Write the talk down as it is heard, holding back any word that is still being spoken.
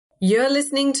You're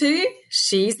listening to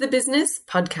She's the Business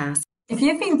podcast. If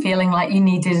you've been feeling like you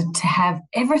needed to have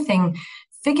everything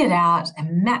figured out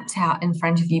and mapped out in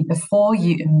front of you before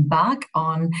you embark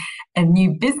on a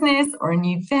new business or a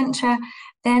new venture,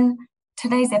 then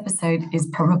today's episode is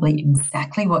probably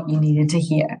exactly what you needed to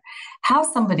hear. How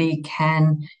somebody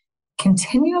can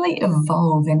continually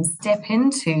evolve and step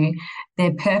into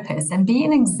their purpose and be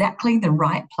in exactly the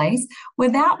right place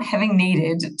without having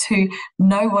needed to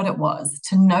know what it was,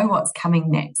 to know what's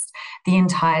coming next the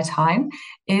entire time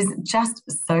is just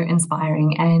so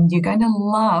inspiring. And you're going to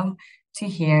love to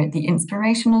hear the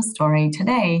inspirational story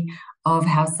today of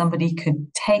how somebody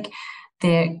could take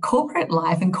their corporate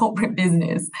life and corporate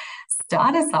business,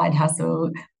 start a side hustle,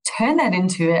 turn that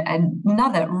into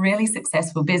another really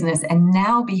successful business, and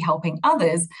now be helping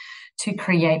others to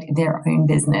create their own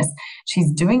business.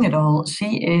 She's doing it all.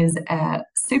 She is a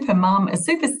super mom, a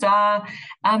superstar,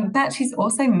 but she's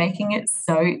also making it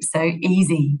so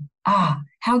easy.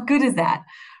 How good is that?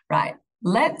 Right,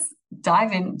 let's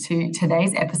dive into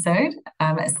today's episode.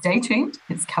 Stay tuned.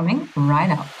 It's coming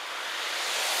right up.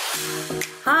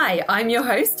 Hi, I'm your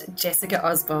host, Jessica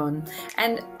Osborne,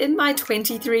 and in my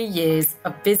 23 years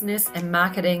of business and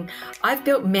marketing, I've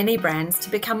built many brands to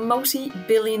become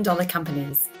multi-billion-dollar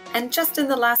companies. And just in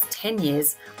the last 10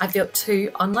 years, I've built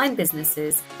 2 online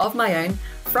businesses of my own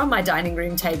from my dining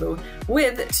room table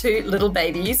with 2 little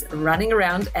babies running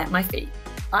around at my feet.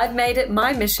 I've made it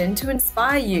my mission to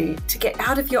inspire you to get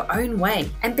out of your own way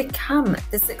and become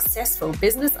the successful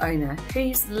business owner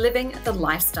who's living the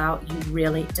lifestyle you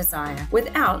really desire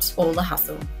without all the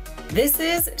hustle. This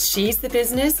is She's the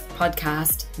Business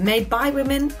podcast, made by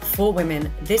women for women.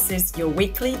 This is your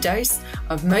weekly dose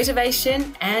of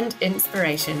motivation and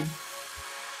inspiration.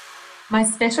 My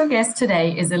special guest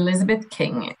today is Elizabeth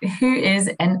King, who is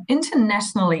an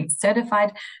internationally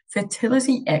certified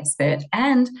fertility expert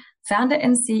and founder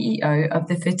and CEO of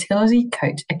the Fertility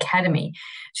Coach Academy.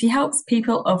 She helps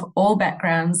people of all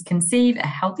backgrounds conceive a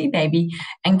healthy baby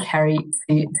and carry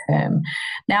to term.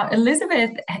 Now,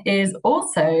 Elizabeth is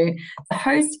also the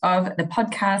host of the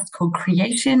podcast called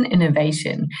Creation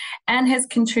Innovation and has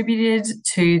contributed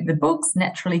to the books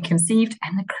Naturally Conceived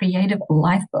and the Creative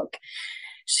Life book.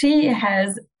 She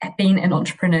has been an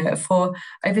entrepreneur for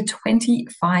over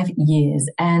 25 years,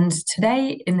 and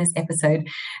today in this episode,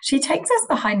 she takes us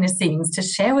behind the scenes to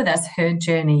share with us her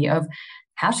journey of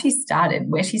how she started,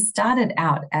 where she started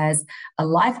out as a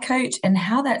life coach and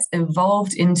how that's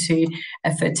evolved into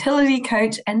a fertility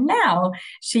coach. And now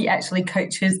she actually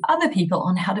coaches other people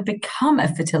on how to become a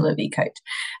fertility coach.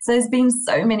 So there's been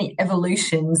so many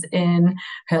evolutions in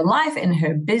her life, in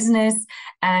her business,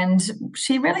 and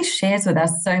she really shares with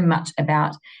us so much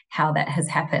about how that has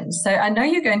happened. So I know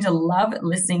you're going to love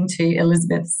listening to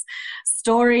Elizabeth's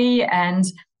story and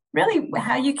really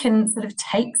how you can sort of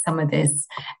take some of this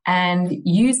and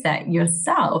use that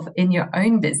yourself in your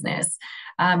own business.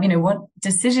 What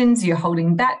decisions you're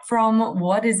holding back from,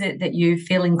 what is it that you're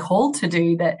feeling called to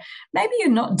do that maybe you're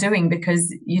not doing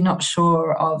because you're not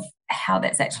sure of how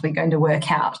that's actually going to work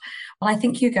out. Well, I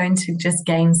think you're going to just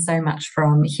gain so much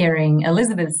from hearing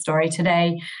Elizabeth's story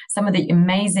today, some of the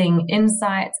amazing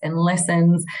insights and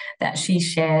lessons that she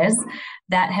shares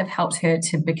that have helped her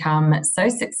to become so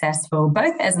successful,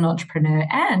 both as an entrepreneur,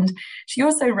 and she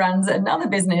also runs another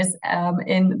business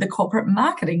in the corporate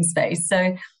marketing space.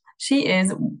 So she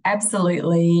is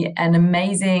absolutely an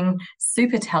amazing,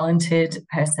 super talented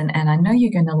person, and I know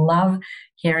you're going to love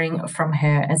hearing from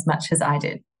her as much as I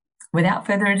did. Without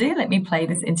further ado, let me play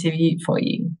this interview for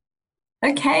you.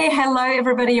 Okay, hello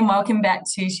everybody and welcome back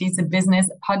to She's a Business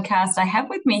podcast. I have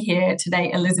with me here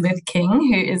today Elizabeth King,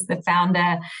 who is the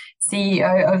founder,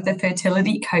 CEO of the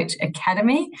Fertility Coach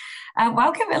Academy.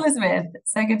 Welcome, Elizabeth.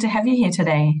 So good to have you here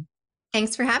today.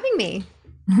 Thanks for having me.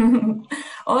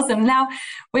 Awesome. Now,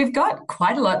 we've got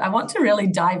quite a lot. I want to really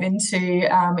dive into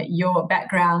your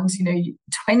background.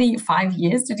 25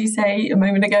 years, did you say a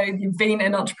moment ago, you've been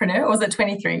an entrepreneur, or was it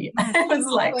 23? It was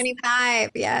like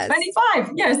 25, yes.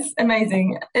 25, yes,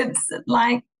 amazing. It's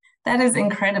like, that is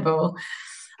incredible.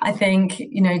 I think,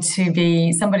 to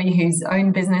be somebody whose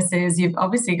own businesses, you've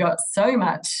obviously got so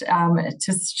much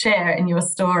to share in your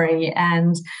story.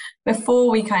 And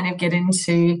before we kind of get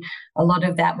into a lot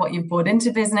of that, what you've brought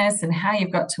into business and how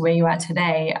you've got to where you are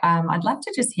today, I'd love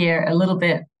to just hear a little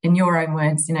bit in your own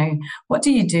words, what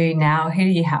do you do now? Who do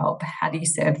you help? How do you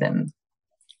serve them?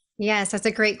 Yes, that's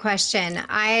a great question.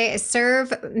 I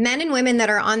serve men and women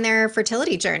that are on their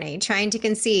fertility journey, trying to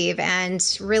conceive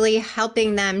and really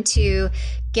helping them to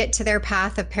get to their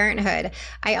path of parenthood.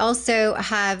 I also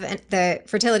have the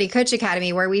Fertility Coach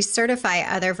Academy where we certify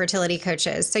other fertility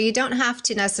coaches. So you don't have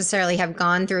to necessarily have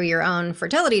gone through your own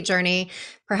fertility journey.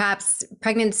 Perhaps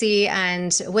pregnancy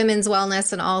and women's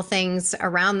wellness and all things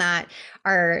around that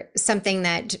are something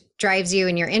that drives you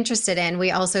and you're interested in.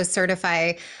 We also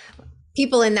certify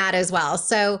people in that as well.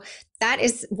 So that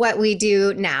is what we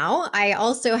do now. I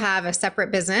also have a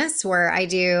separate business where I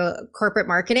do corporate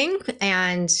marketing,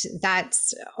 and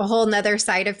that's a whole nother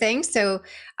side of things. So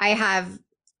I have,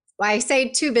 I say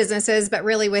two businesses, but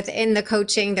really within the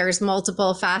coaching, there's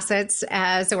multiple facets.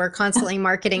 So we're constantly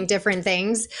marketing different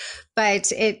things, but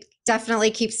it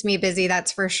definitely keeps me busy.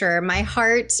 That's for sure. My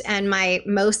heart and my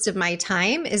most of my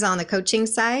time is on the coaching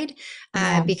side,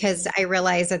 because I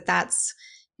realize that that's,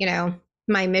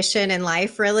 my mission in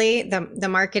life. Really, the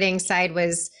marketing side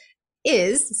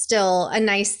is still a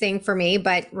nice thing for me,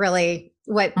 but really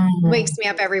what wakes me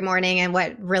up every morning and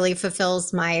what really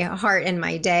fulfills my heart and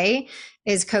my day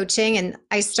is coaching. And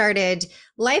I started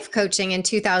life coaching in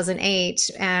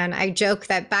 2008. And I joke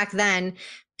that back then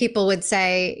people would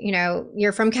say,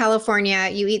 you're from California,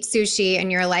 you eat sushi,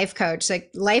 and you're a life coach.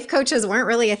 Like, life coaches weren't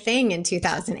really a thing in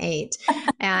 2008.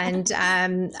 And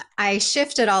I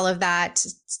shifted all of that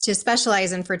to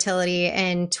specialize in fertility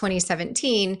in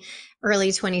 2017,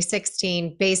 early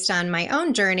 2016, based on my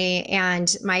own journey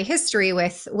and my history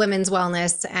with women's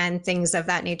wellness and things of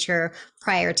that nature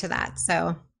prior to that.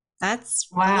 So that's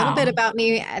a little bit about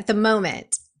me at the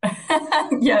moment.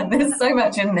 Yeah, there's so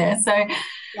much in there. So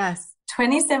yes.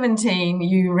 2017,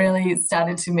 you really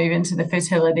started to move into the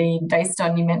fertility based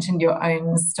on, you mentioned your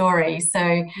own story.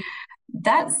 So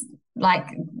that's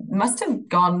must have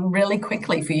gone really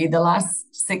quickly for you, the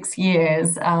last 6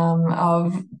 years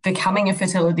of becoming a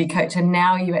fertility coach. And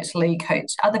now you actually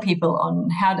coach other people on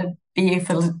how to be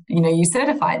you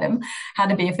certify them how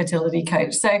to be a fertility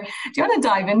coach. So do you want to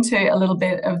dive into a little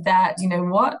bit of that?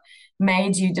 What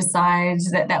made you decide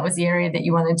that that was the area that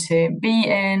you wanted to be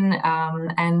in,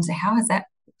 and how has that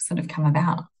sort of come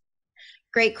about?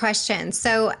 Great question.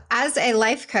 So, as a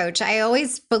life coach, I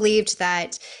always believed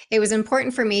that it was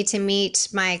important for me to meet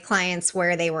my clients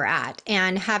where they were at.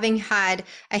 And having had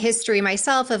a history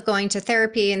myself of going to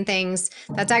therapy and things,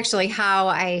 that's actually how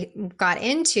I got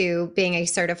into being a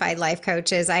certified life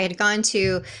coach. Is I had gone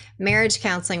to marriage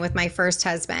counseling with my first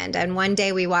husband, and one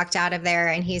day we walked out of there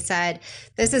and he said,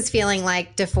 "This is feeling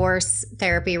like divorce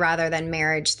therapy rather than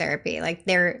marriage therapy. Like,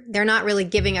 they're not really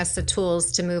giving us the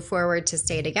tools to move forward to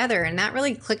stay together." And that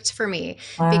really clicked for me.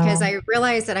 Wow. Because I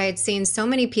realized that I had seen so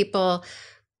many people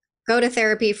go to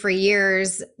therapy for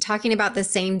years talking about the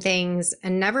same things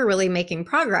and never really making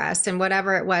progress in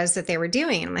whatever it was that they were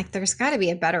doing. And I'm like, there's got to be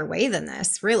a better way than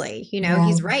this, really. Yeah.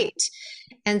 He's right.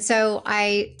 And so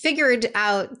I figured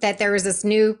out that there was this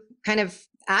new kind of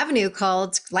avenue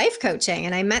called life coaching.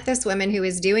 And I met this woman who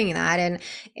was doing that. And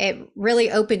it really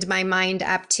opened my mind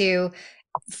up to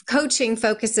coaching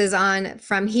focuses on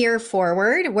from here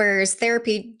forward, whereas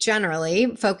therapy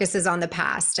generally focuses on the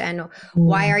past and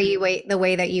why are you the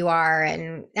way that you are.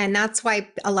 And that's why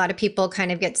a lot of people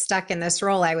kind of get stuck in this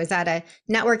role. I was at a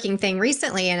networking thing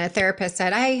recently and a therapist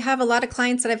said, "I have a lot of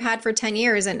clients that I've had for 10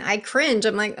 years. And I cringe.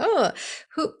 I'm like, oh,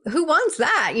 who wants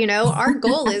that? Our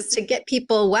goal is to get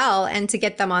people well and to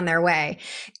get them on their way.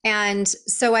 And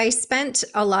so I spent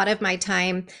a lot of my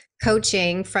time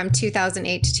coaching from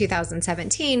 2008 to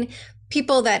 2017,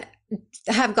 people that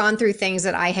have gone through things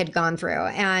that I had gone through.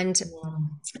 And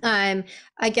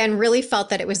again, really felt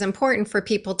that it was important for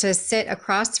people to sit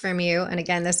across from you. And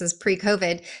again, this is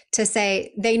pre-COVID, to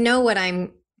say they know what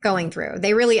I'm going through.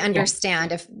 They really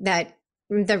understand if that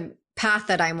the path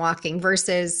that I'm walking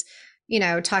versus,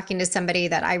 talking to somebody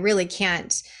that I really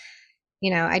can't,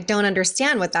 I don't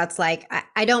understand what that's like.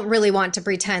 I don't really want to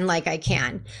pretend like I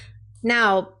can.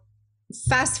 Now,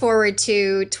 fast forward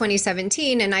to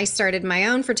 2017, and I started my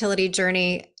own fertility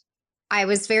journey. I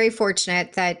was very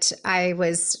fortunate that I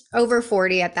was over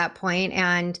 40 at that point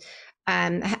and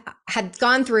had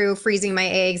gone through freezing my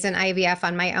eggs and IVF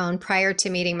on my own prior to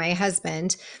meeting my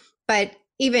husband. But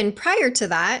even prior to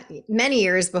that, many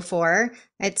years before,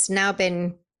 it's now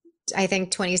been, I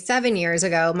think, 27 years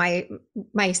ago,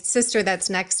 my sister that's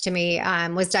next to me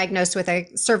was diagnosed with a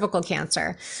cervical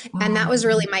cancer. And that was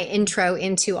really my intro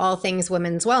into all things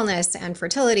women's wellness and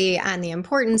fertility and the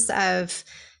importance of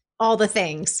all the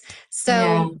things.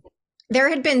 So there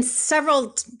had been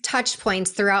several touch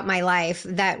points throughout my life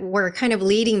that were kind of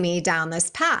leading me down this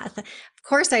path.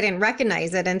 course, I didn't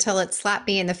recognize it until it slapped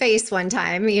me in the face one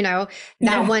time.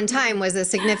 That one time was a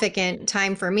significant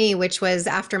time for me, which was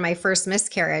after my first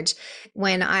miscarriage,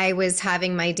 when I was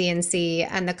having my D&C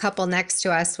and the couple next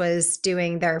to us was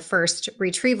doing their first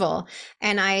retrieval.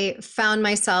 And I found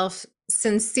myself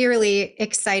sincerely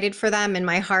excited for them in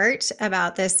my heart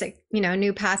about this,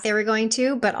 new path they were going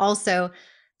to, but also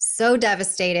so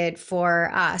devastated for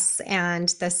us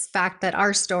and this fact that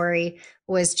our story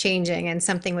was changing and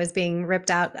something was being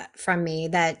ripped out from me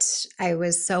that I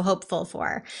was so hopeful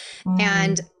for.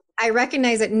 And I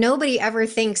recognize that nobody ever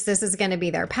thinks this is going to be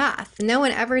their path. No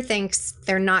one ever thinks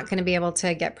they're not going to be able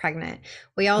to get pregnant.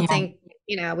 We all think,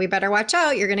 we better watch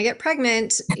out, you're going to get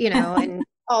pregnant, and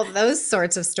all those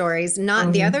sorts of stories,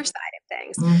 not the other side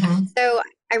of things. So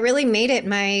I really made it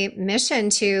my mission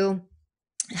to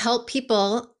help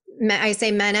people. I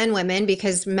say men and women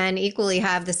because men equally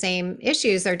have the same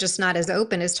issues. They're just not as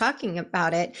open as talking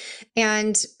about it.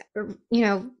 And,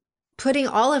 putting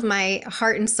all of my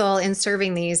heart and soul in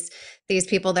serving these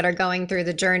people that are going through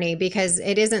the journey, because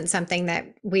it isn't something that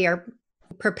we are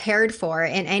prepared for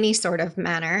in any sort of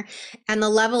manner. And the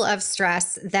level of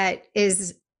stress that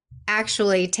is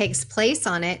actually takes place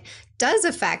on it does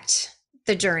affect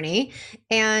the journey.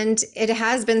 And it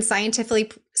has been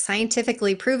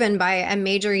scientifically proven by a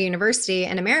major university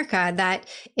in America that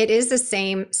it is the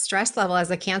same stress level as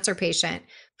a cancer patient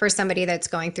for somebody that's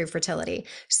going through fertility.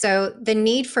 So the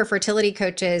need for fertility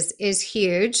coaches is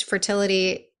huge.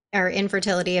 Fertility or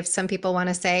infertility, if some people want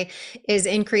to say, is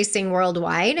increasing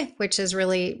worldwide, which is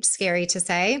really scary to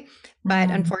say.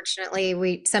 But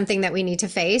unfortunately, something that we need to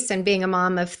face. And being a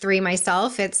mom of 3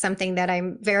 myself, it's something that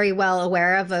I'm very well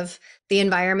aware of the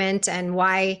environment and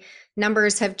why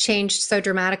numbers have changed so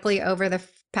dramatically over the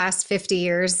past 50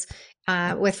 years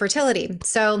with fertility.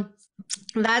 So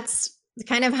that's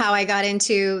kind of how I got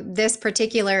into this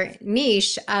particular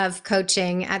niche of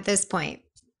coaching at this point.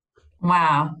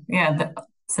 Wow. Yeah,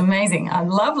 it's amazing. I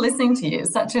love listening to you.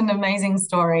 It's such an amazing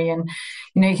story. And,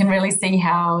 you can really see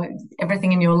how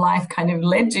everything in your life kind of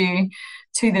led you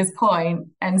to this point.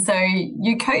 And so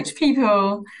you coach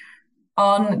people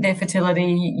on their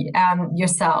fertility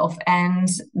yourself. And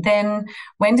then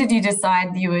when did you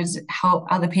decide you would help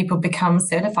other people become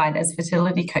certified as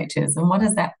fertility coaches? And what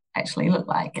does that actually look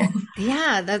like?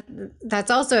 Yeah,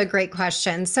 that's also a great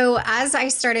question. So as I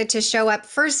started to show up,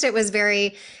 first it was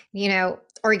very,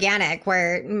 organic,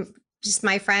 where just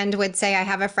my friend would say, I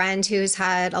have a friend who's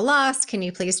had a loss. Can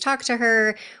you please talk to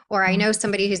her? Or I know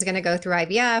somebody who's going to go through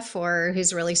IVF or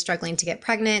who's really struggling to get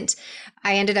pregnant.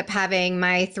 I ended up having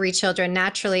my 3 children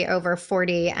naturally over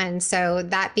 40. And so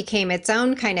that became its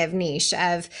own kind of niche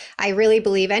of, I really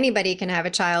believe anybody can have a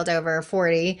child over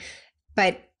 40,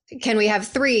 but can we have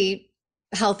 3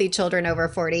 healthy children over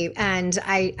 40? And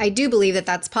I do believe that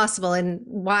that's possible. And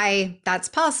why that's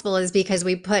possible is because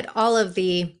we put all of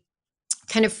the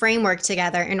kind of framework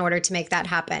together in order to make that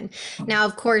happen. Now,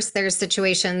 of course, there's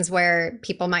situations where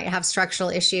people might have structural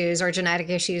issues or genetic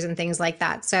issues and things like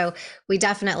that. So we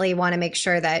definitely want to make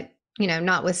sure that,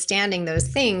 notwithstanding those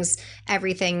things,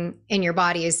 everything in your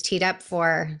body is teed up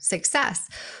for success.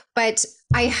 But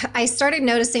I started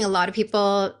noticing a lot of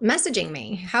people messaging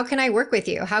me. How can I work with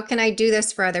you? How can I do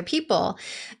this for other people?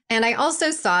 And I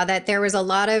also saw that there was a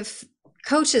lot of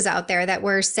coaches out there that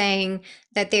were saying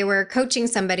that they were coaching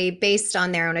somebody based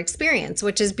on their own experience,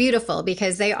 which is beautiful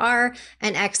because they are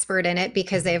an expert in it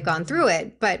because they've gone through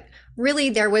it. But really,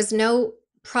 there was no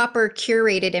proper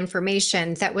curated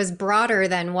information that was broader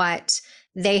than what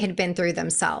they had been through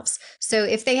themselves. So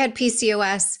if they had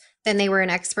PCOS, then they were an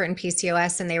expert in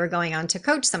PCOS and they were going on to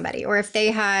coach somebody. Or if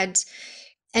they had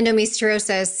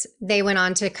endometriosis, they went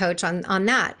on to coach on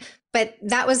that. But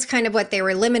that was kind of what they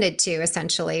were limited to,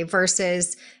 essentially,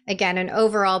 versus, again, an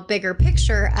overall bigger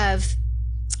picture of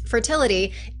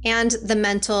fertility and the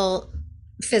mental,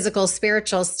 physical,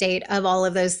 spiritual state of all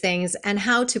of those things and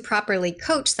how to properly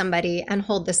coach somebody and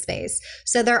hold the space.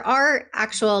 So there are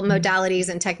actual modalities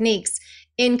and techniques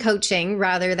in coaching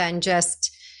rather than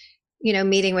just,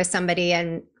 meeting with somebody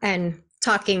and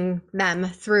talking them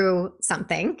through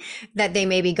something that they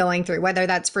may be going through, whether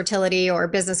that's fertility or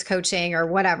business coaching or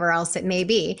whatever else it may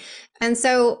be. And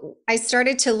so I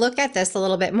started to look at this a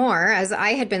little bit more as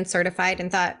I had been certified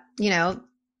and thought,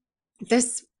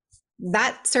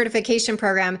 that certification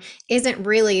program isn't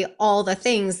really all the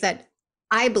things that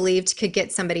I believed could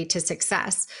get somebody to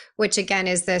success, which again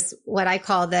is this, what I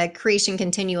call the creation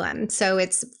continuum. So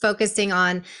it's focusing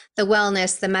on the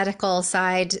wellness, the medical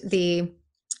side, the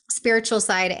spiritual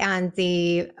side and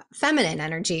the feminine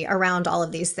energy around all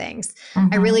of these things.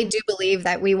 I really do believe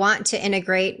that we want to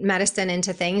integrate medicine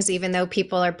into things, even though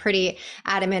people are pretty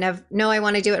adamant of, no, I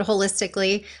want to do it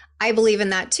holistically. I believe in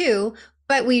that too.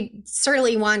 But we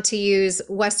certainly want to use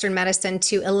Western medicine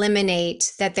to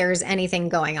eliminate that there's anything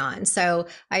going on. So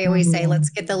I always say, let's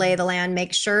get the lay of the land,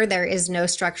 make sure there is no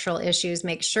structural issues,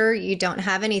 make sure you don't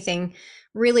have anything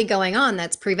really going on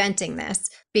that's preventing this,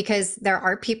 because there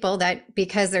are people that,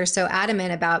 because they're so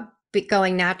adamant about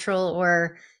going natural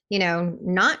or,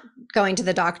 not going to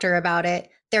the doctor about it,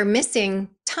 they're missing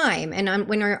time. And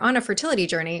when we're on a fertility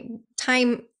journey,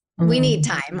 time, we need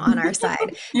time on our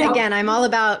side. Yep. Again, I'm all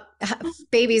about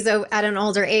babies at an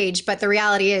older age, but the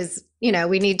reality is,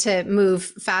 we need to move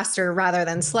faster rather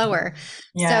than slower.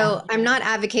 Yeah. So I'm not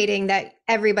advocating that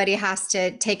everybody has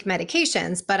to take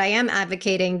medications, but I am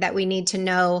advocating that we need to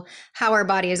know how our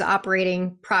body is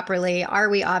operating properly. Are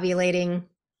we ovulating?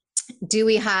 Do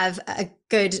we have a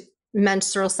good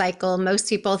menstrual cycle? Most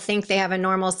people think they have a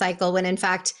normal cycle when in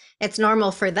fact it's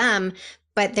normal for them,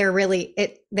 but there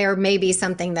may be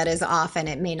something that is off and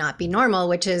it may not be normal,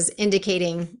 which is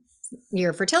indicating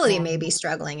your fertility may be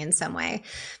struggling in some way.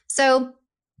 So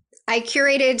I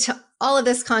curated all of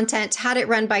this content, had it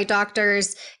run by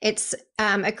doctors. It's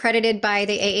accredited by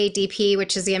the AADP,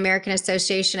 which is the American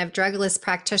Association of Drugless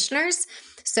Practitioners.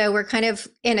 So we're kind of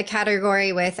in a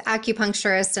category with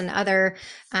acupuncturists and other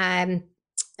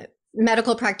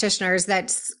medical practitioners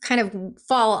that kind of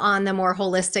fall on the more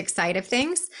holistic side of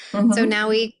things. So now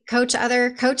we coach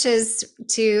other coaches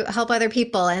to help other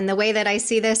people. And the way that I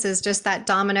see this is just that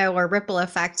domino or ripple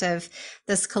effect of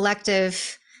this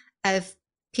collective of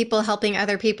people helping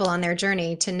other people on their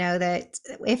journey, to know that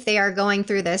if they are going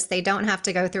through this, they don't have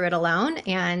to go through it alone.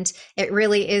 And it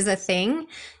really is a thing,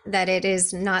 that it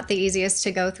is not the easiest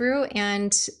to go through.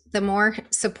 And the more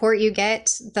support you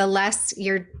get, the less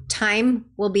your time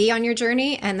will be on your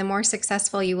journey and the more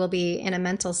successful you will be in a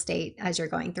mental state as you're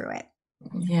going through it.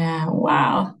 Yeah,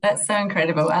 wow. That's so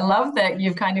incredible. I love that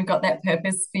you've kind of got that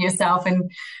purpose for yourself,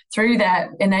 and through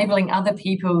that enabling other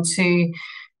people to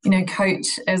coach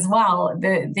as well.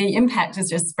 The impact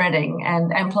is just spreading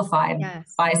and amplified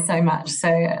by so much. So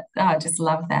I just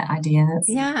love that idea.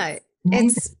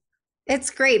 It's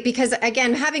great, because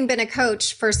again, having been a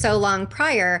coach for so long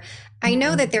prior, I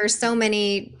know that there are so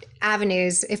many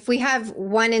avenues. If we have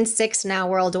 1 in 6 now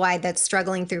worldwide that's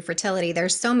struggling through fertility,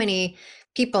 there's so many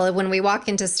people when we walk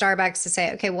into Starbucks to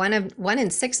say, okay, one in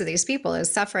 6 of these people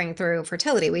is suffering through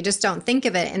fertility. We just don't think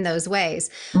of it in those ways.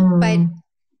 But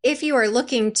if you are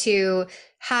looking to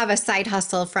have a side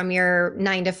hustle from your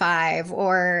 9 to 5,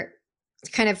 or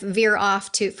kind of veer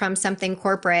off from something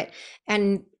corporate,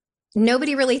 and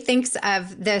nobody really thinks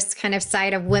of this kind of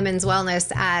side of women's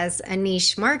wellness as a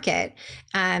niche market.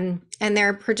 And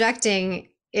they're projecting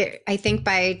it, I think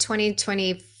by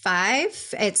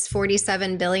 2025, it's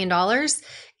 $47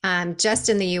 billion just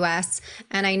in the US.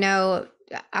 And I know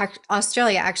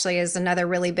Australia actually is another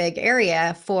really big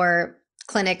area for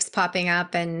clinics popping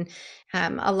up, and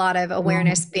a lot of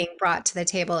awareness being brought to the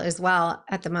table as well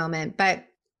at the moment. But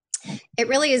it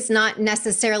really is not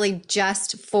necessarily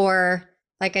just for,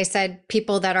 like I said,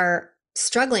 people that are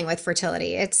struggling with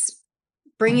fertility. It's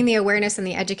bringing the awareness and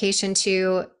the education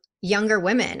to younger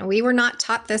women. We were not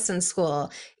taught this in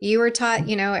school. You were taught,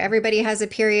 everybody has a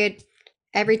period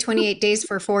every 28 days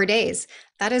for 4 days.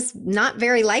 That is not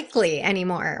very likely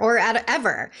anymore, or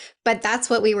ever. But that's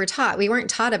what we were taught. We weren't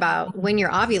taught about when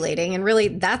you're ovulating. And really,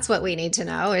 that's what we need to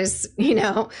know is,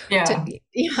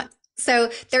 So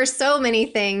there's so many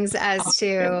things as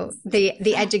to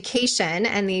the education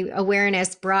and the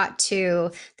awareness brought to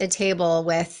the table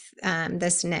with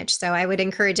this niche. So I would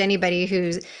encourage anybody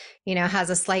who's has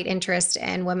a slight interest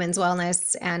in women's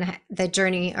wellness, and the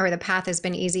journey or the path has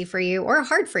been easy for you or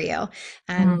hard for you,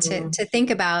 to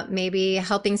think about maybe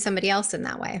helping somebody else in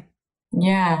that way.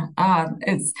 Yeah.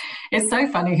 It's so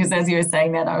funny, because as you were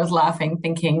saying that, I was laughing,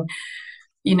 thinking,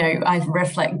 I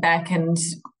reflect back, and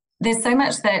there's so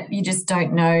much that you just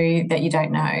don't know that you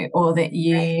don't know, or that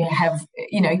you have,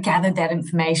 gathered that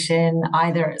information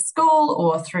either at school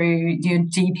or through your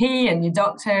GP and your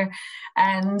doctor.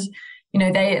 And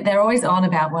they're always on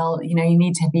about, well, you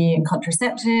need to be in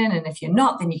contraception, and if you're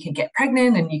not, then you can get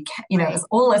pregnant, and there's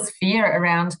all this fear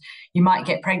around you might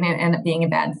get pregnant and it being a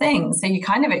bad thing. So you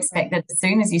kind of expect that as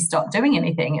soon as you stop doing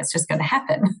anything, it's just going to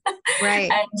happen. Right.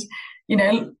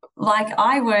 And like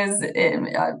I was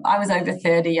over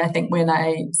 30, I think, when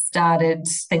I started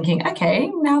thinking,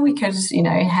 okay, now we could,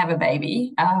 have a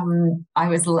baby. I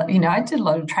did a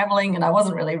lot of traveling, and I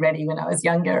wasn't really ready when I was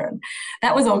younger, and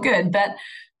that was all good. But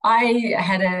I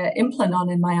had an implant on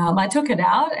in my arm. I took it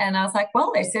out and I was like,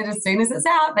 well, they said as soon as it's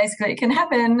out, basically it can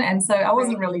happen. And so I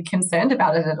wasn't really concerned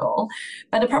about it at all.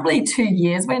 But probably 2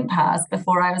 years went past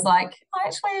before I was like, oh,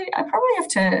 actually, I probably have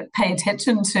to pay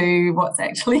attention to what's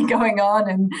actually going on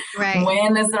and Right.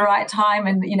 when is the right time.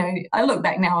 And, I look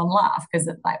back now and laugh because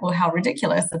it's like, well, how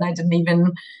ridiculous that I didn't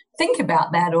even think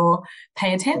about that or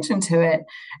pay attention to it.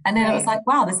 And then it was Right. like,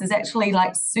 wow, this is actually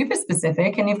like super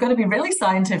specific and you've got to be really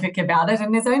scientific about it.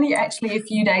 And there's only actually a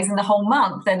few days in the whole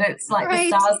month and it's like the Right.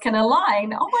 stars can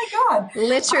align. Oh my God.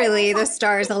 Literally the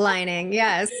stars aligning.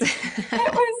 Yes. It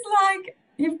was like,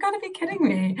 you've got to be kidding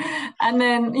me. And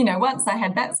then, once I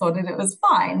had that sorted, it was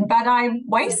fine. But I Mhm.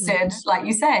 wasted, like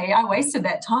you say, I wasted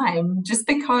that time just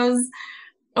because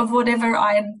of whatever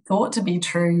I had thought to be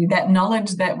true, that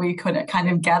knowledge that we could kind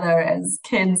of gather as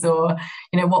kids, or,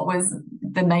 what was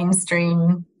the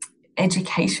mainstream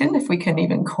education, if we can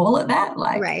even call it that.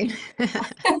 Like Right.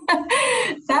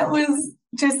 that was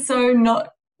just so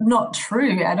not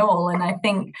true at all. And I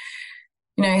think,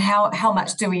 how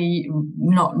much do we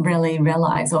not really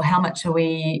realize, or how much are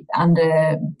we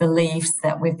under beliefs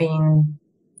that we've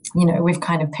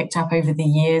kind of picked up over the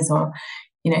years, or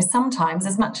sometimes,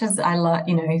 as much as I like,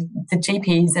 the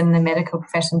GPs and the medical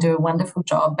profession do a wonderful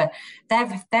job, but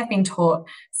they've been taught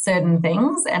certain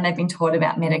things and they've been taught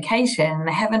about medication.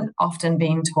 They haven't often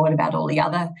been taught about all the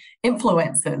other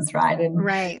influences, right?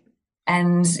 Right.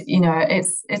 And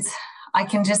it's I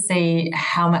can just see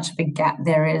how much of a gap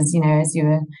there is. As you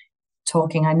were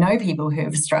talking, I know people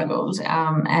who've struggled,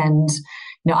 and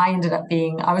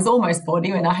I was almost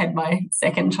 40 when I had my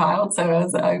second child, so I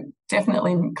was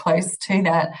definitely close to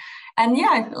that. And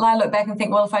yeah, I look back and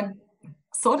think, well, if I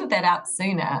sorted that out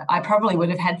sooner, I probably would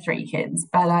have had 3 kids,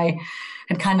 but I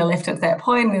had kind of left it at that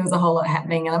point. There was a whole lot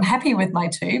happening, and I'm happy with my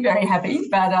 2, very happy.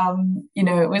 But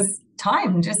it was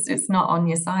time. Just it's not on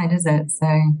your side, is it? So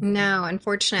No,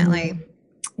 unfortunately.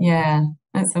 yeah,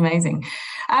 that's amazing.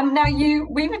 Now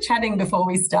we were chatting before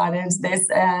we started this,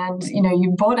 and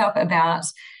you brought up about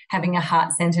having a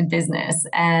heart-centered business,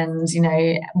 and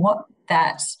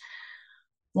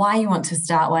why you want to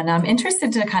start one. I'm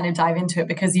interested to kind of dive into it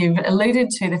because you've alluded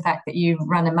to the fact that you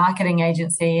run a marketing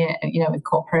agency, with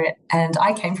corporate, and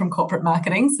I came from corporate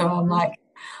marketing, so I'm like,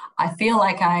 I feel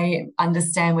like I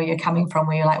understand where you're coming from,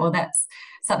 where you're like, well, that's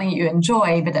something you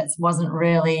enjoy, but it wasn't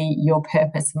really your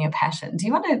purpose and your passion. Do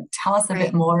you want to tell us a bit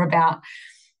Right. more about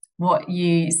what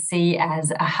you see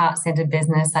as a heart-centered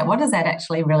business? Like, what does that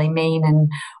actually really mean, and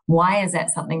why is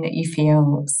that something that you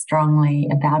feel strongly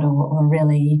about, or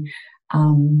really,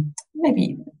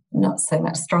 maybe not so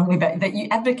much strongly, but that you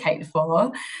advocate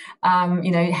for?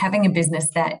 Having a business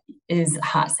that is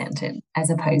heart-centered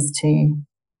as opposed to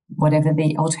whatever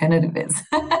the alternative is.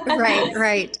 Right,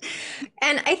 right.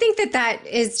 And I think that that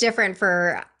is different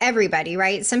for everybody,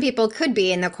 right? Some people could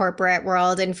be in the corporate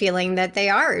world and feeling that they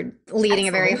are leading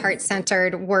a very Absolutely.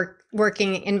 heart-centered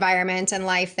working environment and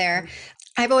life there.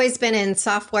 I've always been in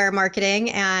software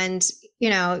marketing, and you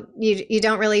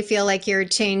don't really feel like you're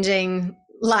changing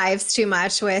lives too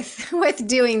much with with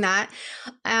doing that.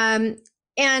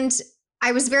 And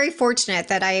I was very fortunate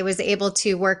that I was able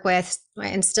to work with,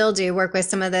 and still do work with,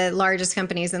 some of the largest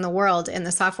companies in the world in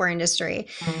the software industry.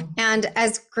 Mm. And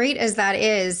as great as that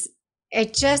is,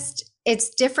 it's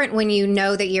different when you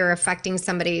know that you're affecting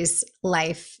somebody's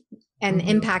life and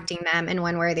Mhm. impacting them in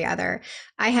one way or the other.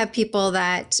 I have people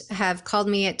that have called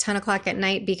me at 10 o'clock at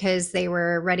night because they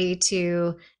were ready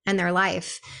to end their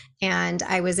life, and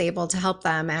I was able to help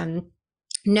them. And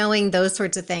knowing those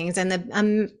sorts of things, and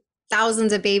the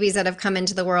thousands of babies that have come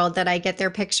into the world that I get their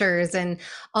pictures and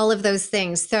all of those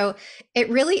things. So it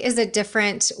really is a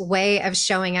different way of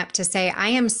showing up to say, I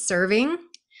am serving Mhm.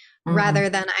 rather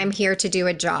than I'm here to do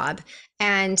a job.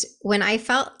 And when I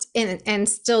felt in, and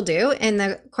still do in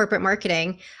the corporate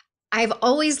marketing, I've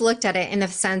always looked at it in the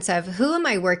sense of, who am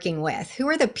I working with? Who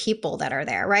are the people that are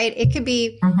there, right? It could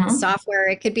be Mhm. software,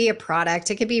 it could be a product,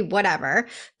 it could be whatever,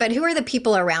 but who are the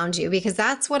people around you? Because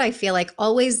that's what I feel like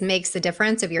always makes the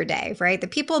difference of your day, right? The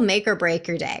people make or break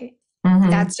your day. Mhm.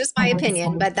 That's just my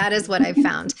opinion, 100%. but that is what I've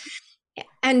found.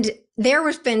 And there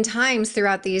have been times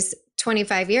throughout these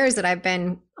 25 years that I've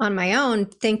been on my own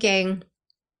thinking,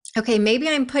 okay, maybe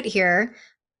I'm put here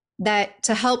that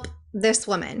to help this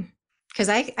woman, because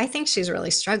I think she's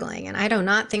really struggling and I do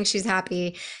not think she's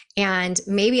happy. And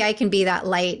maybe I can be that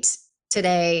light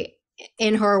today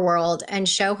in her world and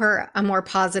show her a more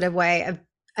positive way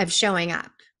of showing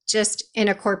up just in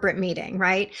a corporate meeting,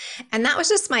 right? And that was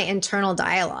just my internal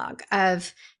dialogue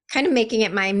of kind of making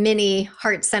it my mini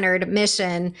heart-centered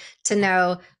mission to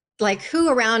know, like, who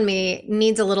around me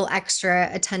needs a little extra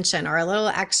attention or a little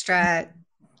extra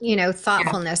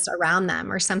thoughtfulness around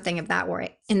them or something of that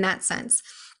way in that sense.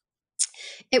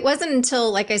 It wasn't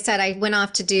until, like I said, I went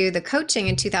off to do the coaching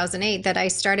in 2008 that I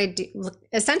started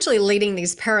essentially leading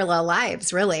these parallel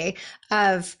lives, really.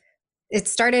 It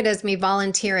started as me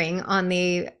volunteering on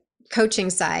the coaching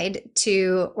side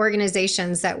to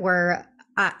organizations that were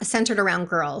centered around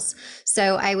girls.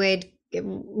 So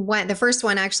the first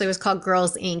one actually was called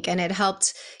Girls Inc. and it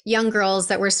helped young girls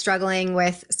that were struggling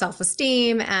with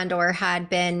self-esteem and or had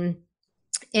been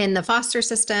in the foster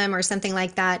system or something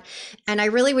like that. And I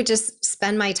really would just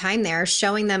spend my time there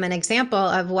showing them an example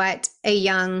of what a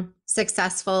young,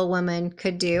 successful woman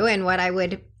could do and what I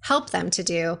would help them to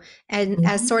do, and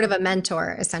as sort of a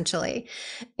mentor, essentially.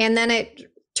 And then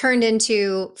it turned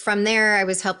into, from there, I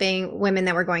was helping women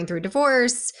that were going through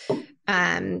divorce,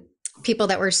 people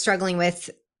that were struggling with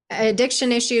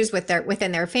addiction issues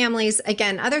within their families.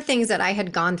 Again, other things that I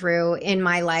had gone through in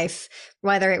my life,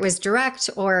 whether it was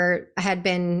direct or had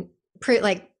been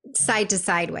side to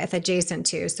side with, adjacent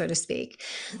to, so to speak.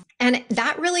 And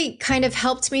that really kind of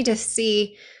helped me to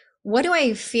see, what do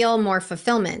I feel more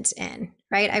fulfillment in,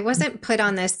 right? I wasn't put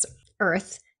on this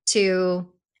earth to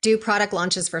do product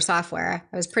launches for software.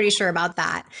 I was pretty sure about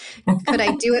that. Could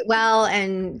I do it well?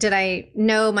 And did I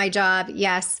know my job?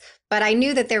 Yes. But I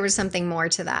knew that there was something more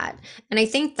to that. And I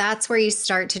think that's where you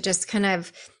start to just kind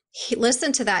of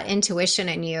listen to that intuition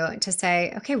in you to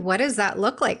say, okay, what does that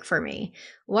look like for me?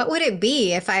 What would it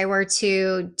be if I were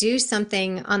to do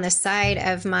something on the side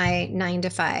of my 9 to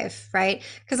 5, right?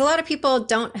 Because a lot of people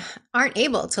aren't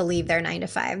able to leave their 9 to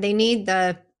 5. They need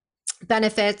the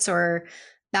benefits or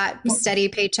that steady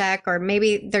paycheck, or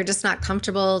maybe they're just not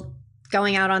comfortable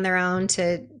going out on their own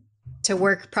to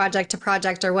work project to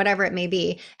project or whatever it may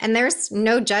be. And there's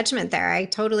no judgment there. I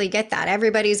totally get that.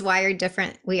 Everybody's wired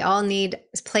different. We all need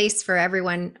a place for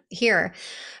everyone here.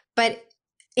 But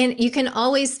you can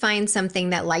always find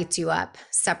something that lights you up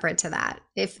separate to that,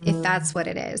 if that's what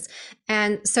it is.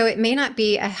 And so it may not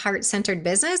be a heart-centered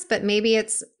business, but maybe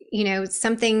it's,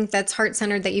 something that's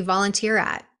heart-centered that you volunteer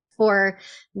at, or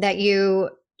that you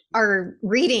are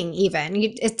reading even.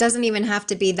 It doesn't even have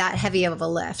to be that heavy of a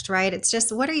lift, right? It's just,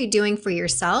 what are you doing for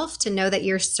yourself to know that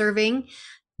you're serving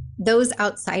those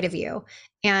outside of you?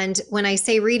 And when I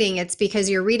say reading, it's because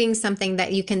you're reading something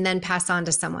that you can then pass on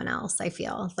to someone else. I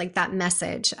feel like that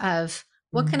message of,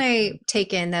 what can I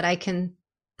take in that I can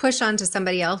push on to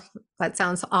somebody else? That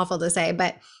sounds awful to say,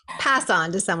 but pass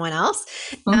on to someone else.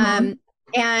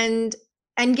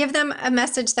 And give them a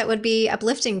message that would be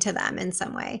uplifting to them in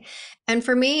some way. And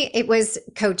for me,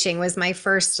 coaching was my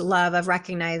first love of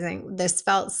recognizing this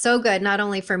felt so good, not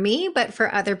only for me, but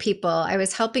for other people. I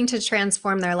was helping to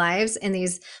transform their lives in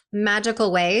these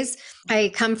magical ways.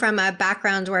 I come from a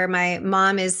background where my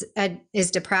mom is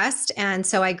depressed. And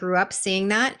so I grew up seeing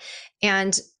that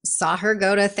and saw her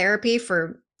go to therapy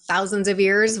for thousands of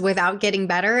years without getting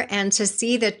better. And to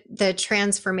see the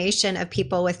transformation of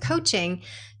people with coaching,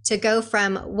 to go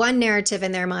from one narrative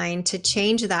in their mind to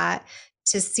change that,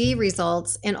 to see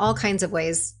results in all kinds of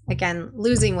ways, again,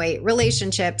 losing weight,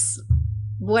 relationships,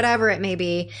 whatever it may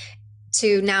be,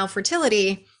 to now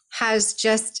fertility, has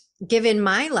just given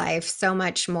my life so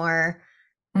much more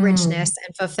richness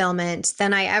and fulfillment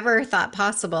than I ever thought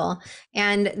possible.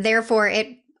 And therefore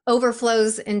it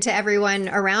overflows into everyone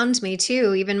around me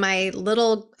too. Even I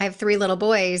have 3 little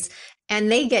boys,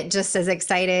 and they get just as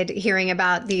excited hearing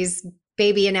about these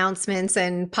baby announcements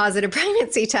and positive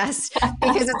pregnancy tests,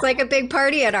 because it's like a big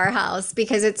party at our house,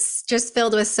 because it's just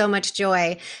filled with so much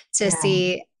joy to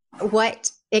see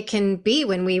what it can be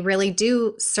when we really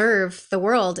do serve the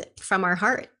world from our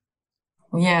heart.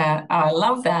 Yeah, I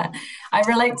love that. I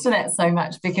relate to that so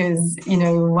much because,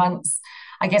 once,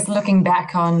 I guess, looking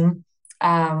back on,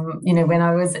 when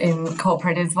I was in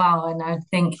corporate as well, and I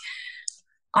think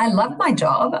I loved my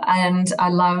job and I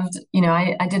loved,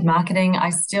 I did marketing.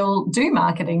 I still do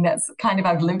marketing. That's kind of,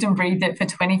 I've lived and breathed it for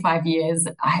 25 years.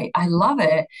 I love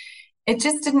it. It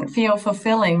just didn't feel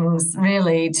fulfilling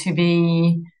really to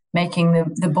be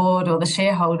making the board or the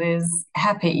shareholders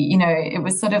happy. It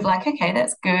was sort of like, okay,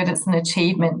 that's good. It's an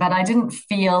achievement, but I didn't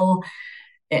feel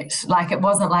it. Like, it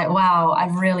wasn't like, wow,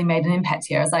 I've really made an impact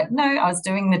here. I was like, no, I was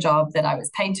doing the job that I was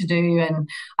paid to do and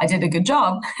I did a good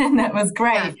job and that was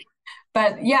great. Yeah.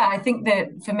 But yeah, I think that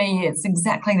for me, it's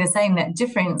exactly the same, that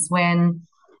difference when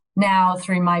now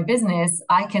through my business,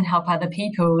 I can help other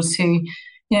people to,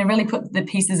 really put the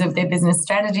pieces of their business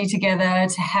strategy together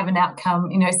to have an outcome.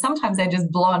 Sometimes they're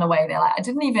just blown away. They're like,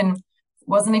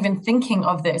 wasn't even thinking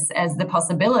of this as the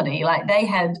possibility. Like, they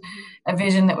had a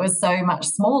vision that was so much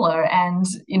smaller and,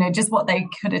 just what they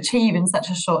could achieve in such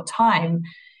a short time.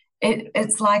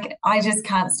 it's like I just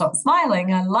can't stop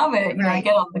smiling. I love it. You know, I Right.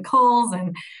 get on the calls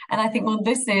and I think, well,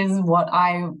 this is what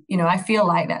I feel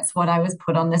like that's what I was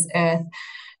put on this earth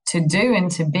to do and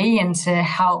to be and to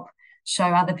help show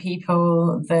other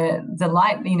people the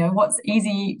light. You know, what's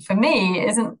easy for me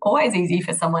isn't always easy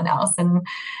for someone else. And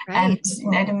Right.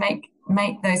 you know, to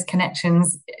make those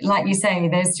connections, like you say,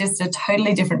 there's just a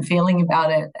totally different feeling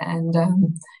about it. And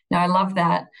I love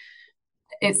that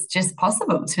it's just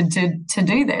possible to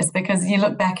do this, because you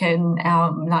look back in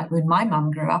like when my mum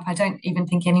grew up, I don't even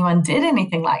think anyone did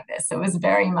anything like this. It was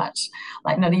very much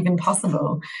like not even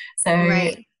possible. So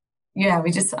Right. yeah,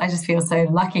 I just feel so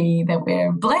lucky that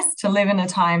we're blessed to live in a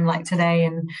time like today,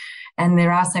 and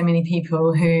there are so many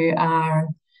people who are,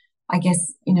 I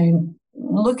guess,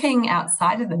 looking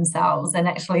outside of themselves and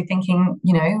actually thinking,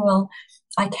 well,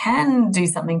 I can do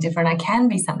something different. I can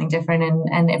be something different.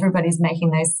 And everybody's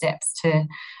making those steps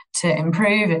to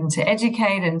improve and to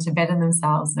educate and to better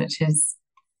themselves, which is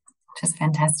just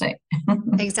fantastic.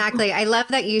 Exactly. I love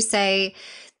that you say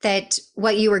that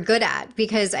what you were good at,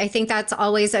 because I think that's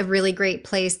always a really great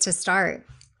place to start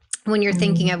when you're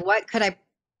thinking Mm, of what could I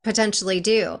potentially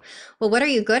do? Well, what are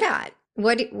you good at?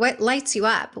 What lights you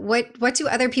up? What do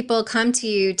other people come to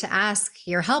you to ask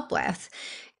your help with?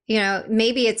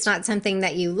 Maybe it's not something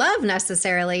that you love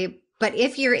necessarily, but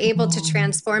if you're able to mm,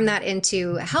 transform that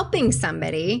into helping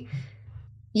somebody,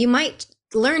 you might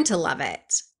learn to love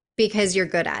it because you're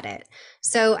good at it.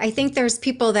 So I think there's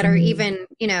people that are mm, even,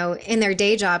 in their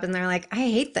day job and they're like, I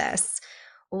hate this.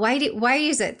 Why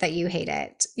is it that you hate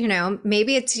it?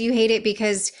 Maybe it's you hate it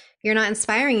because you're not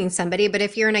inspiring somebody, but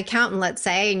if you're an accountant, let's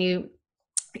say, and you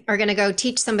are going to go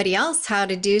teach somebody else how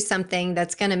to do something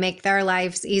that's going to make their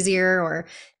lives easier or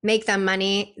make them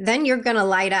money, then you're going to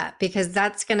light up, because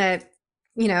that's going to,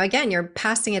 again, you're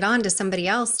passing it on to somebody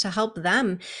else to help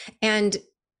them. And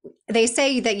they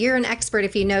say that you're an expert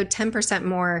if you know 10%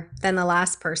 more than the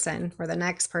last person or the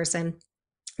next person.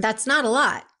 That's not a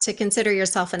lot to consider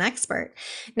yourself an expert.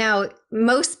 Now,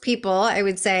 most people, I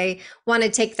would say, want to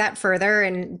take that further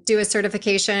and do a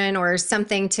certification or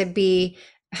something to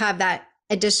have that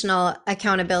additional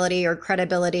accountability or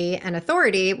credibility and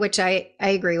authority, which I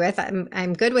agree with.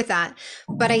 I'm good with that.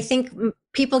 But I think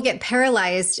people get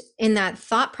paralyzed in that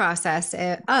thought process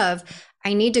of,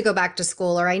 I need to go back to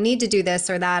school, or I need to do this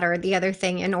or that or the other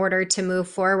thing in order to move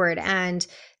forward. And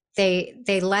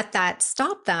they let that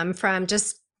stop them from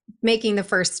just making the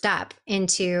first step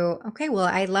into, okay, well,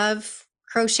 I love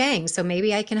crocheting, so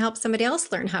maybe I can help somebody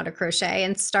else learn how to crochet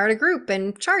and start a group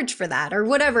and charge for that, or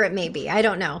whatever it may be. I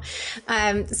don't know.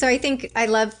 So I think I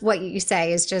love what you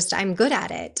say is just, I'm good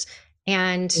at it.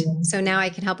 And mm. so now I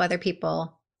can help other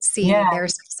people see Yeah, their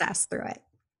success through it.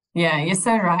 yeah, you're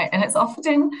so right. And it's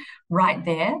often right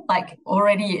there, like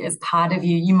already as part of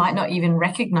you. You might not even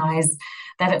recognize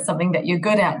that it's something that you're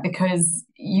good at, because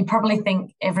you probably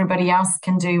think everybody else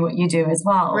can do what you do as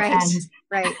well. Right. And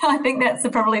Right. I think that's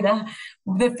probably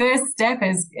the first step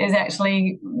is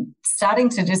actually starting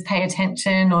to just pay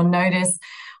attention or notice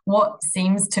what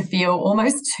seems to feel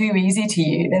almost too easy to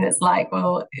you, that it's like,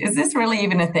 well, is this really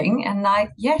even a thing? And like,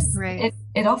 yes, Right.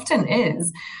 it often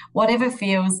is. Whatever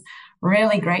feels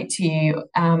really great to you.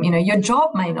 Your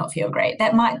job may not feel great.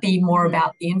 That might be more Mhm.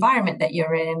 about the environment that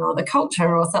you're in or the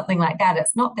culture or something like that.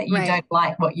 It's not that you Right. don't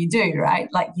like what you do, right?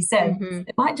 Like you said, Hmm.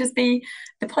 it might just be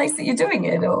the place that you're doing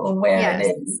it, or where it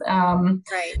Yes. is.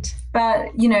 Right.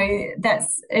 But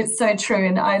it's so true.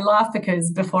 And I laugh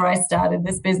because before I started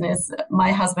this business,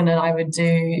 my husband and I would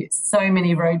do so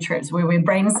many road trips where we're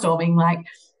brainstorming, like,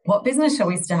 what business shall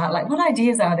we start? Like, what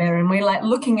ideas are there? And we're like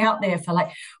looking out there for, like,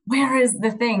 where is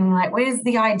the thing? Like, where's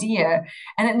the idea?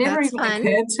 And it never That's even fun.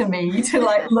 occurred to me to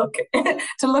like look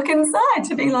to look inside,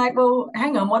 to be like, well,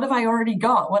 hang on, what have I already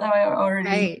got? What do I already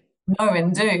Right. know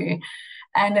and do?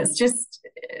 And it's just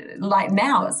like,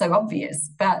 now it's so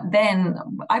obvious. But then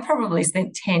I probably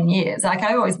spent 10 years. Like,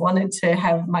 I always wanted to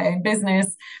have my own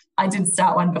business. I did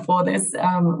start one before this,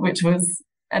 which was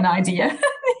an idea,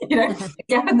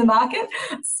 gap in the market,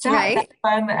 start that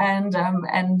Right. one.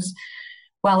 And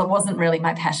well, it wasn't really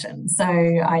my passion. So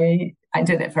I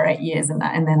did it for 8 years, and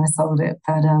then I sold it.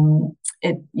 But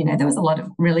there was a lot of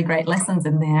really great lessons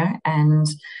in there. And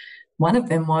one of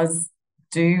them was,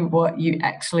 do what you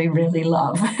actually really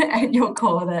love at your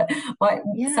core, that like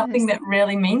something Yes. that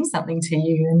really means something to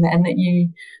you, and that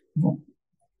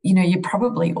you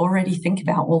probably already think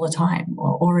about all the time,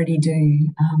 or already do,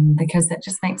 because that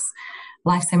just makes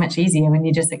life so much easier when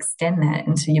you just extend that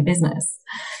into your business.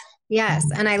 Yes.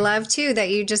 And I love too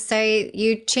that you just say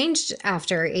you changed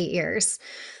after 8 years.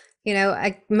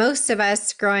 Most of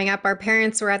us growing up, our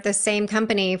parents were at the same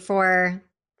company for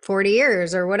 40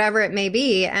 years or whatever it may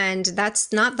be. And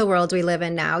that's not the world we live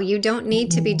in now. You don't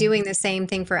need to be doing the same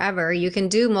thing forever. You can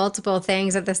do multiple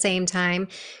things at the same time.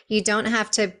 You don't have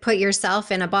to put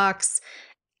yourself in a box.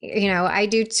 I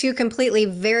do two completely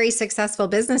very successful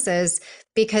businesses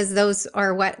because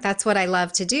that's what I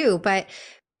love to do. But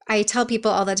I tell people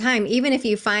all the time, even if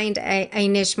you find a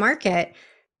niche market,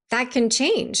 that can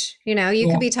change. You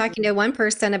could be talking to one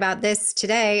person about this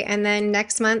today, and then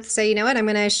next month say, you know what, I'm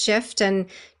going to shift and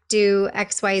do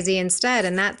XYZ instead.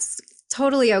 And that's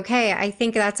totally okay. I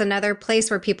think that's another place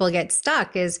where people get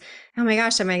stuck is, oh my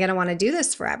gosh, am I going to want to do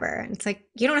this forever? And it's like,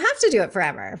 you don't have to do it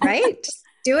forever, right? Just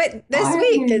do it this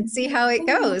week and see how it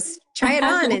goes. Try it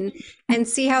on and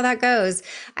see how that goes.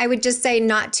 I would just say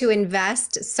not to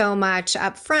invest so much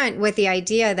up front with the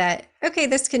idea that, okay,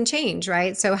 this can change,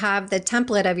 right? So have the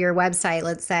template of your website,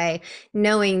 let's say,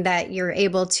 knowing that you're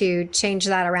able to change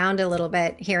that around a little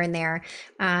bit here and there.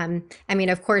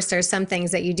 Of course, there's some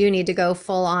things that you do need to go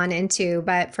full on into,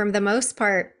 but for the most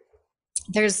part,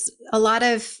 there's a lot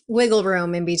of wiggle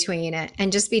room in between it,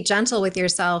 and just be gentle with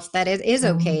yourself that it is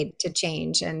okay to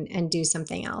change and do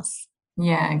something else.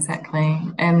 Yeah, exactly.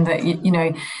 And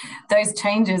that, those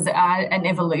changes are an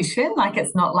evolution. Like,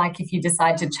 it's not like if you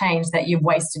decide to change that you've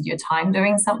wasted your time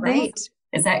doing something. Right.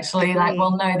 It's actually like,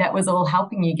 well, no, that was all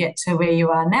helping you get to where you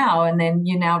are now. And then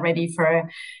you're now ready for,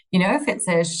 if it's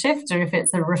a shift or if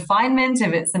it's a refinement,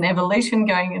 if it's an evolution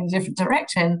going in a different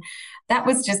direction, that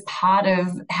was just part of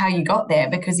how you got there,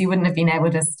 because you wouldn't have been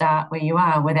able to start where you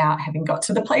are without having got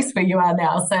to the place where you are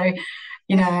now. So,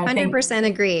 100%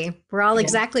 agree. We're all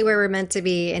exactly where we're meant to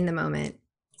be in the moment.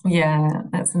 Yeah,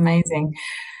 that's amazing.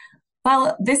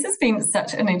 Well, this has been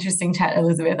such an interesting chat,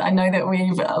 Elizabeth. I know that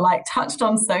we've touched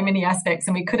on so many aspects,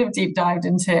 and we could have deep dived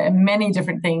into many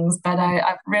different things, but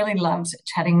I've really loved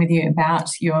chatting with you about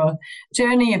your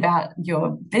journey, about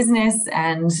your business,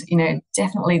 and,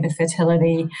 definitely the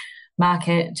fertility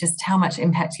market, just how much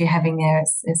impact you're having there.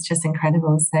 It's just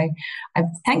incredible. So I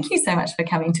thank you so much for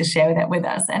coming to share that with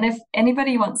us. And if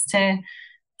anybody wants to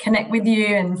connect with you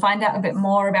and find out a bit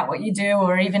more about what you do,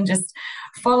 or even just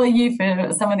follow you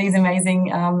for some of these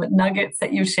amazing nuggets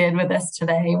that you've shared with us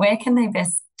today, where can they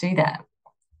best do that?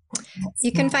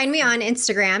 You can find me on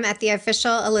Instagram at the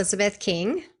official Elizabeth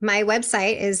King. My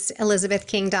website is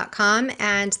elizabethking.com,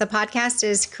 and the podcast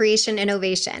is Creation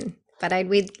Innovation. But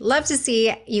we'd love to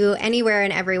see you anywhere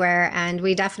and everywhere. And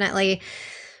we definitely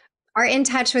are in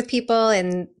touch with people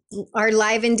and are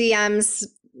live in DMs.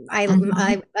 I'm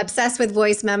obsessed with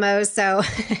voice memos. So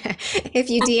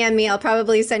if you DM me, I'll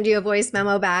probably send you a voice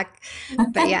memo back.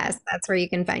 But yes, that's where you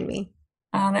can find me.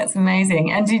 Oh, that's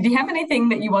amazing. And did you have anything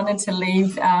that you wanted to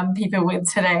leave people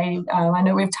with today? I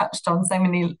know we've touched on so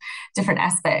many different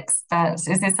aspects, but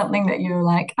is there something that you're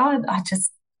like, oh, I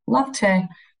just love to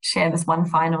share this one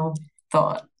final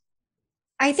thought?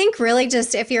 I think really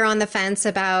just if you're on the fence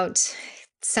about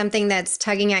something that's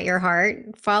tugging at your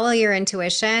heart, follow your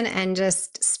intuition and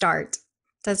just start.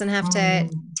 Doesn't have to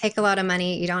take a lot of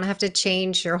money. You don't have to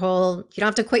change you don't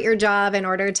have to quit your job in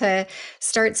order to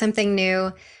start something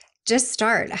new. Just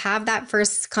start. Have that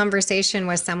first conversation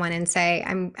with someone and say,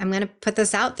 I'm going to put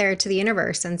this out there to the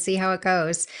universe and see how it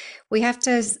goes. We have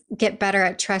to get better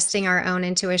at trusting our own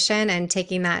intuition and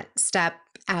taking that step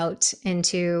out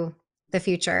into the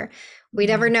future. We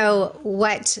never know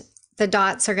what the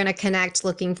dots are going to connect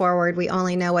looking forward. We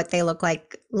only know what they look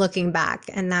like looking back.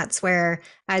 And that's where,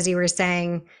 as you were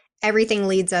saying, everything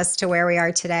leads us to where we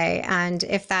are today. And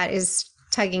if that is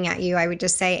tugging at you, I would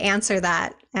just say answer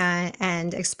that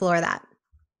and explore that.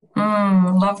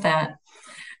 Love that.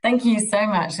 Thank you so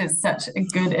much. It's such a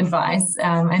good advice.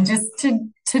 And just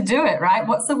to do it, right?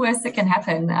 What's the worst that can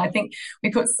happen? I think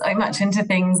we put so much into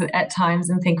things at times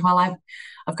and think, well,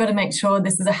 I've got to make sure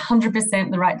this is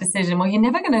 100% the right decision. Well, you're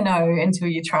never going to know until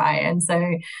you try. And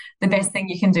so the best thing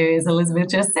you can do, as Elizabeth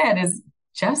just said, is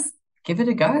just give it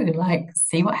a go,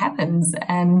 see what happens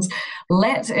and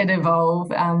let it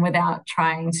evolve without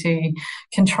trying to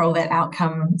control that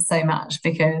outcome so much,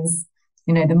 because,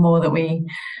 the more that we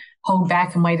hold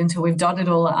back and wait until we've dotted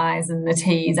all the I's and the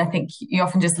T's, I think you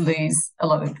often just lose a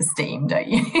lot of the steam, don't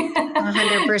you?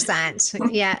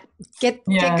 100%. Yeah. Get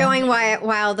going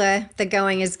while the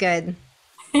going is good.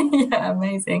 Yeah,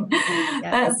 amazing. Yeah.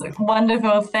 That's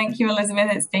wonderful. Thank you,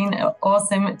 Elizabeth. It's been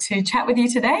awesome to chat with you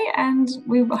today, and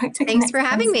we hope to connect. Thanks for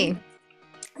having me.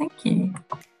 Thank you.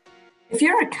 If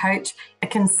you're a coach, a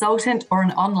consultant, or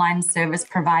an online service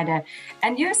provider,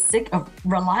 and you're sick of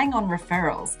relying on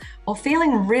referrals or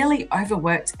feeling really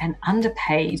overworked and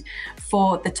underpaid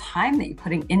for the time that you're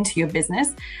putting into your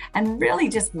business, and really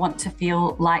just want to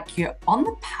feel like you're on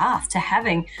the path to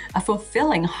having a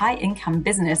fulfilling high-income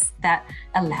business that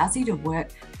allows you to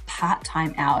work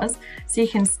part-time hours so you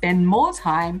can spend more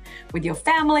time with your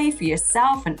family, for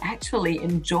yourself, and actually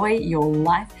enjoy your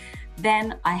life,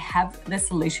 then I have the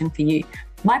solution for you.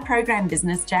 My program,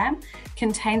 Business Jam,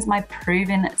 contains my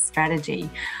proven strategy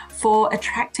for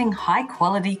attracting high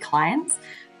quality clients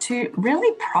to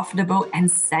really profitable and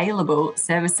saleable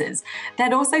services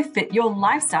that also fit your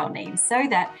lifestyle needs, so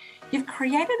that you've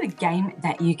created a game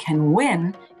that you can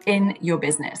win in your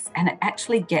business, and it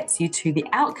actually gets you to the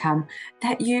outcome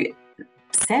that you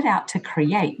set out to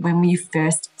create when you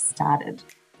first started.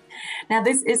 Now,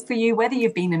 this is for you whether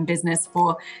you've been in business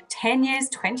for 10 years,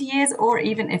 20 years, or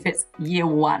even if it's year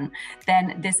one,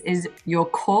 then this is your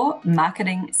core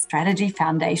marketing strategy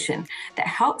foundation that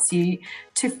helps you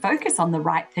to focus on the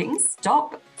right things,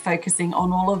 stop focusing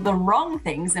on all of the wrong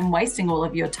things and wasting all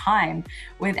of your time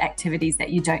with activities that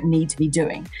you don't need to be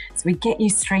doing. So we get you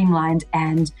streamlined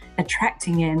and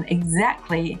attracting in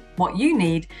exactly what you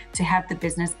need to have the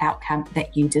business outcome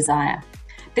that you desire.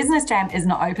 Business Jam is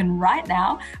not open right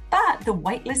now, but the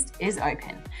waitlist is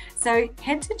open. So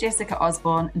head to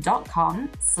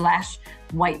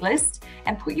jessicaosborne.com/waitlist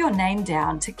and put your name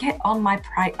down to get on my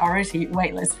priority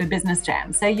waitlist for Business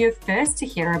Jam. So you're first to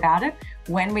hear about it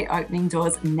when we're opening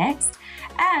doors next.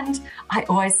 And I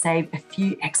always save a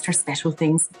few extra special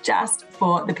things just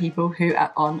for the people who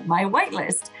are on my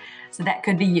waitlist. So that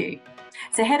could be you.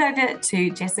 So head over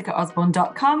to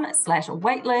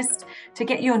jessicaosborne.com/waitlist to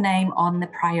get your name on the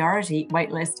priority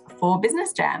waitlist for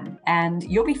Business Jam. And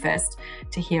you'll be first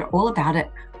to hear all about it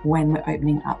when we're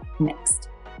opening up next.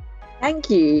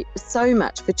 Thank you so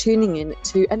much for tuning in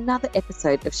to another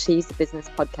episode of She's the Business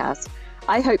podcast.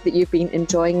 I hope that you've been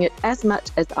enjoying it as much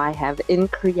as I have in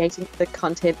creating the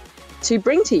content to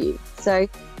bring to you. So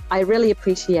I really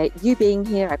appreciate you being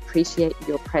here. I appreciate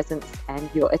your presence and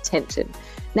your attention.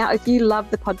 Now, if you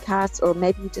love the podcast, or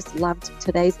maybe you just loved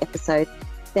today's episode,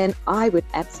 then I would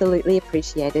absolutely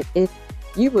appreciate it if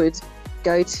you would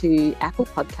go to Apple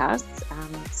Podcasts,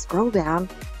 scroll down,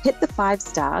 hit the 5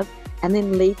 stars, and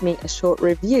then leave me a short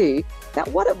review about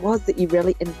what it was that you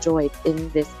really enjoyed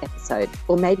in this episode,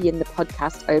 or maybe in the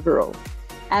podcast overall.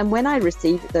 And when I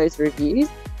receive those reviews,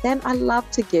 then I love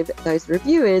to give those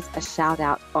reviewers a shout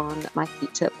out on my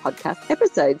future podcast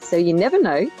episodes. So you never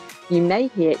know, you may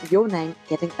hear your name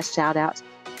getting a shout out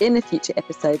in a future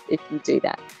episode if you do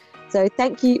that. So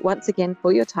thank you once again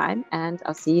for your time, and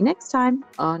I'll see you next time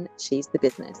on She's the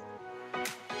Business.